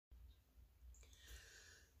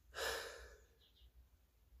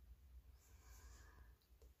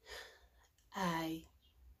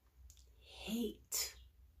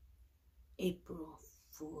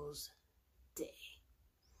Fool's Day.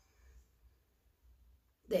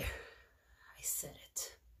 There, I said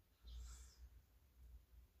it.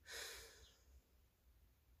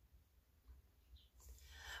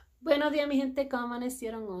 Buenos días, mi gente, ¿cómo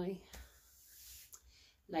amanecieron hoy?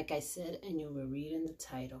 Like I said, and you will read in the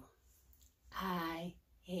title, I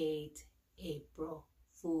hate April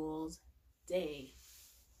Fool's Day.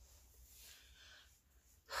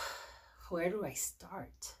 Where do I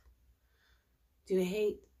start? Do you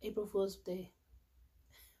hate April Fool's Day?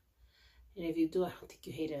 And if you do, I don't think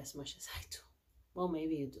you hate it as much as I do. Well,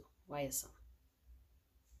 maybe you do. Why is so?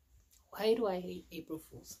 Why do I hate April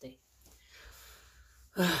Fool's Day?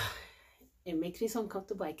 It makes me so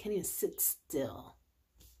uncomfortable. I can't even sit still.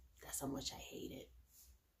 That's how much I hate it.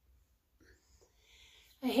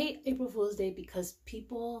 I hate April Fool's Day because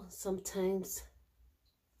people sometimes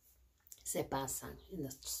se pasan in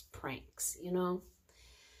the pranks, you know?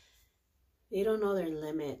 They don't know their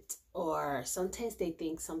limit, or sometimes they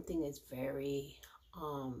think something is very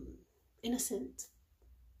innocent,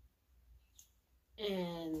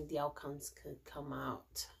 and the outcomes could come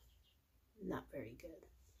out not very good.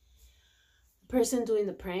 The person doing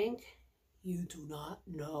the prank, you do not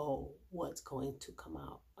know what's going to come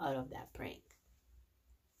out of that prank.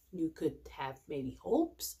 You could have maybe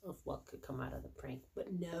hopes of what could come out of the prank,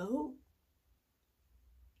 but no.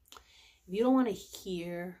 If you don't want to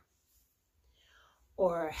hear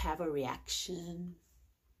or have a reaction,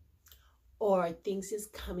 or things is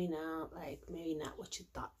coming out like maybe not what you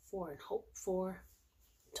thought for and hoped for,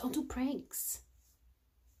 don't do pranks.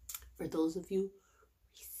 For those of you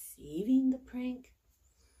receiving the prank,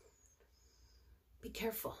 be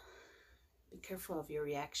careful. Be careful of your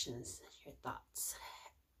reactions, your thoughts,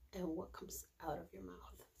 and what comes out of your mouth.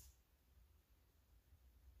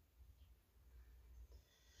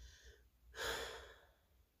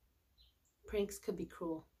 Pranks could be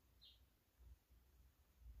cruel,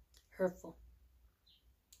 hurtful.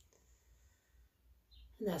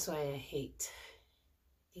 And that's why I hate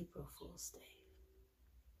April Fool's Day.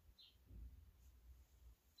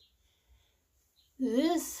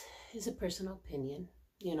 This is a personal opinion,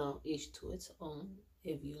 you know, each to its own.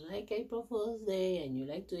 If you like April Fool's Day and you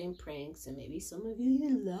like doing pranks, and maybe some of you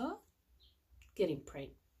even love getting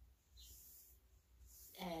pranked,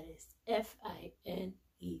 that is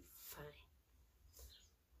F-I-N-E, fine.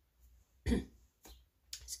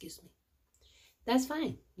 Excuse me. That's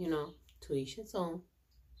fine, you know, to each its own.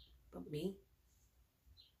 But me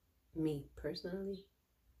personally,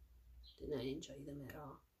 do not enjoy them at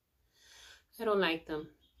all. I don't like them.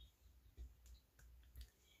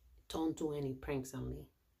 Don't do any pranks on me,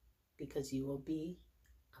 because you will be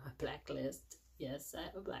on a blacklist. Yes, I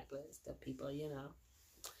have a blacklist of people, you know,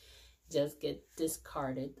 just get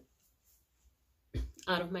discarded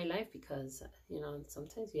out of my life because, you know,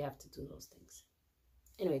 sometimes you have to do those things.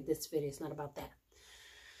 Anyway, this video is not about that.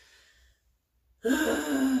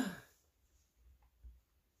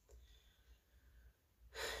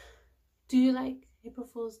 Do you like April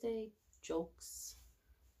Fool's Day jokes,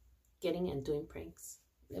 getting and doing pranks?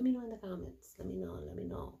 Let me know in the comments. Let me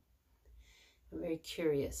know. I'm very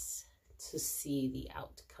curious to see the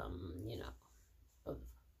outcome, you know, of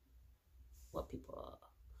what people's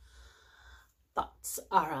thoughts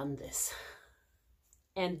are on this.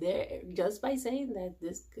 And there, just by saying that,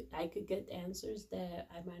 I could get answers that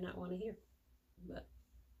I might not want to hear. But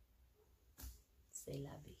c'est la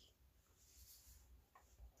vie.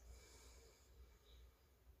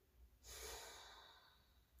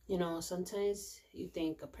 You know, sometimes you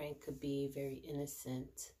think a prank could be very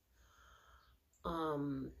innocent,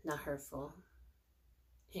 not hurtful,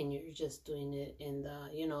 and you're just doing it in the,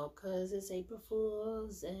 you know, because it's April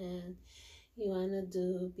Fool's and you want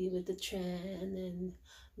to be with the trend and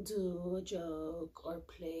do a joke or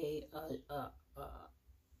play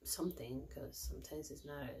something, because sometimes it's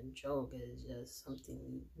not a joke, it's just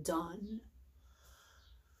something done.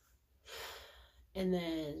 And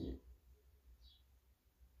then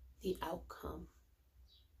the outcome,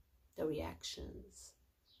 the reactions,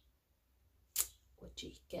 what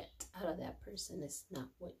you get out of that person is not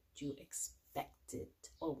what you expected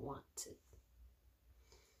or wanted.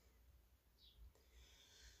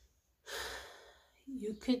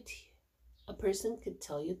 A person could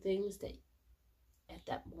tell you things that at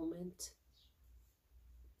that moment,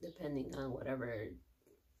 depending on whatever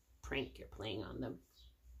prank you're playing on them,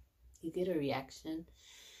 you get a reaction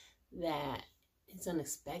that is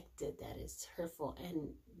unexpected, that is hurtful,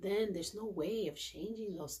 and then there's no way of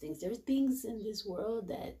changing those things. There are things in this world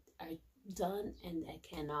that are done and that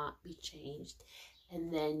cannot be changed,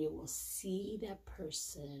 and then you will see that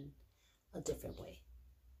person a different way,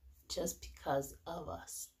 just because of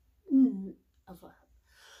us, of a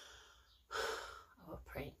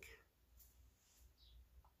prank.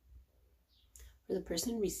 For the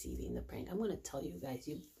person receiving the prank, I'm going to tell you guys,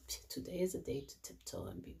 today is a day to tiptoe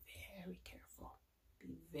and be very careful.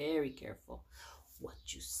 Be very careful what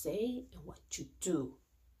you say and what you do.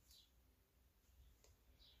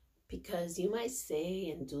 Because you might say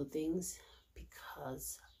and do things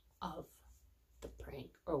because of the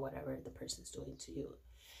prank or whatever the person's doing to you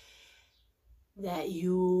that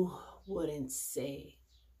you wouldn't say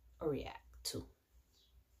or react to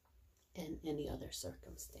in any other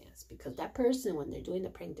circumstance. Because that person, when they're doing the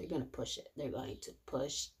prank, they're going to push it. They're going to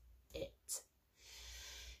push it.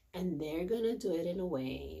 And they're going to do it in a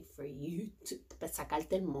way for you to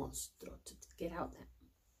sacarte el monstruo, to get out that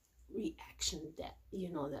reaction, that,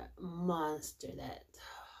 that monster, that.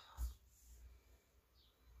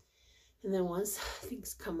 And then once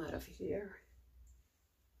things come out of here,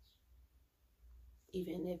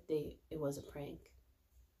 even if it was a prank,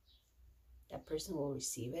 that person will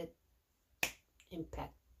receive it,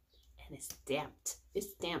 impact, and it's damped.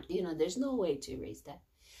 It's damped. There's no way to erase that.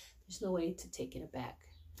 There's no way to take it back.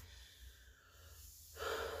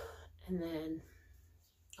 And then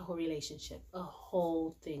a whole relationship, a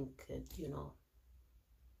whole thing could,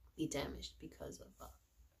 be damaged because of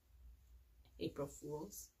April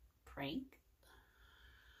Fool's prank.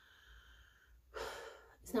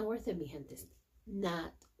 It's not worth it, mi gente. It's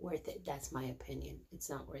not worth it. That's my opinion. It's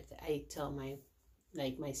not worth it. I tell my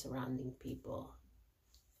surrounding people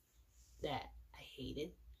that I hate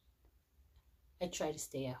it. I try to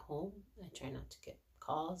stay at home. I try not to get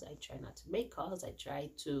calls. I try not to make calls. I try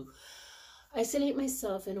to isolate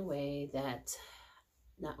myself in a way that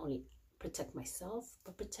not only protect myself,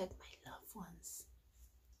 but protect my loved ones.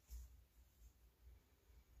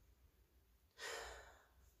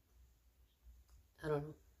 I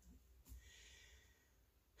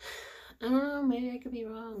don't know, maybe I could be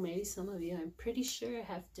wrong. Maybe some of you, I'm pretty sure,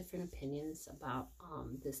 have different opinions about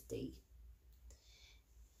this date.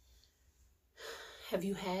 Have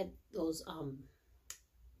you had those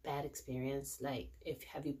bad experience? Like,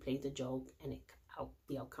 have you played the joke and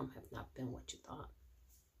the outcome have not been what you thought?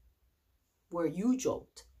 Where you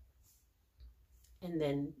joked and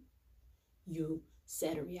then you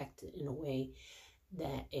said or reacted in a way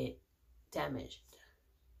that it damaged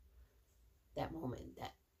that moment,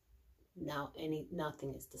 that now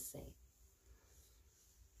nothing is the same.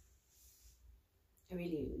 I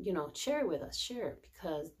really, share it with us, share,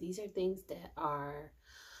 because these are things that are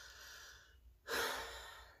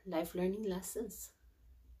life learning lessons.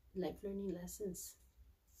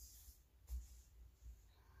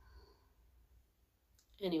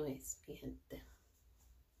 Anyways, mi gente,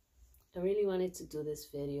 I really wanted to do this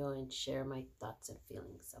video and share my thoughts and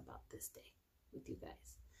feelings about this day with you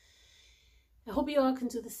guys. I hope you all can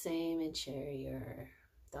do the same and share your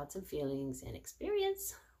thoughts and feelings and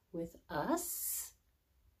experience with us.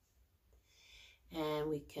 And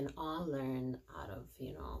we can all learn out of,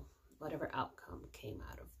 whatever outcome came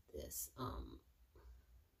out of this.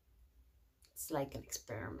 It's like an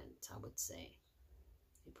experiment, I would say.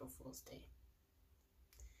 April Fool's Day.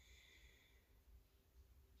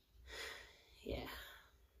 Yeah.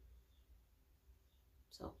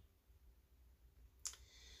 So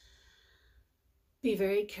be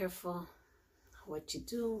very careful what you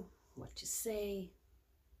do, what you say.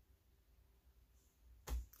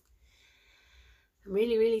 I'm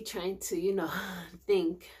really, really trying to,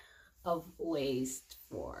 think of ways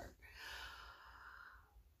for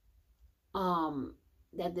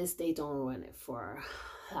that this day don't ruin it for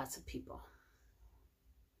lots of people.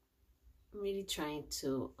 I'm really trying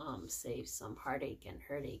to save some heartache and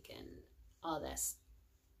heartache and all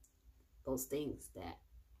those things that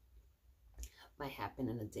might happen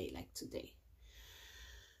in a day like today,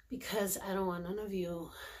 because I don't want none of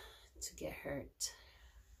you to get hurt.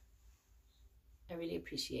 I really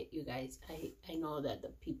appreciate you guys. I know that the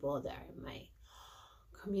people that are in my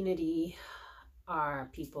community are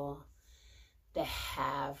people that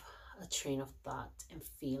have a train of thought and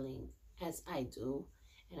feeling as I do.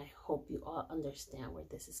 And I hope you all understand where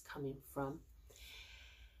this is coming from.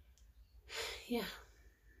 Yeah.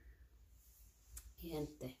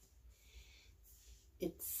 Gente.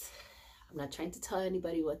 I'm not trying to tell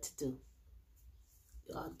anybody what to do.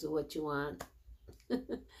 You all do what you want.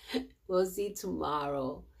 We'll see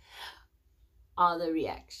tomorrow all the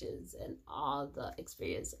reactions and all the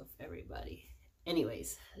experience of everybody.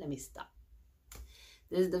 Anyways, let me stop.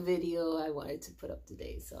 This is the video I wanted to put up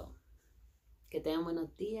today. So, que tengan buenos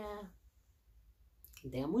días, que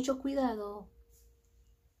tengan mucho cuidado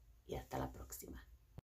y hasta la próxima.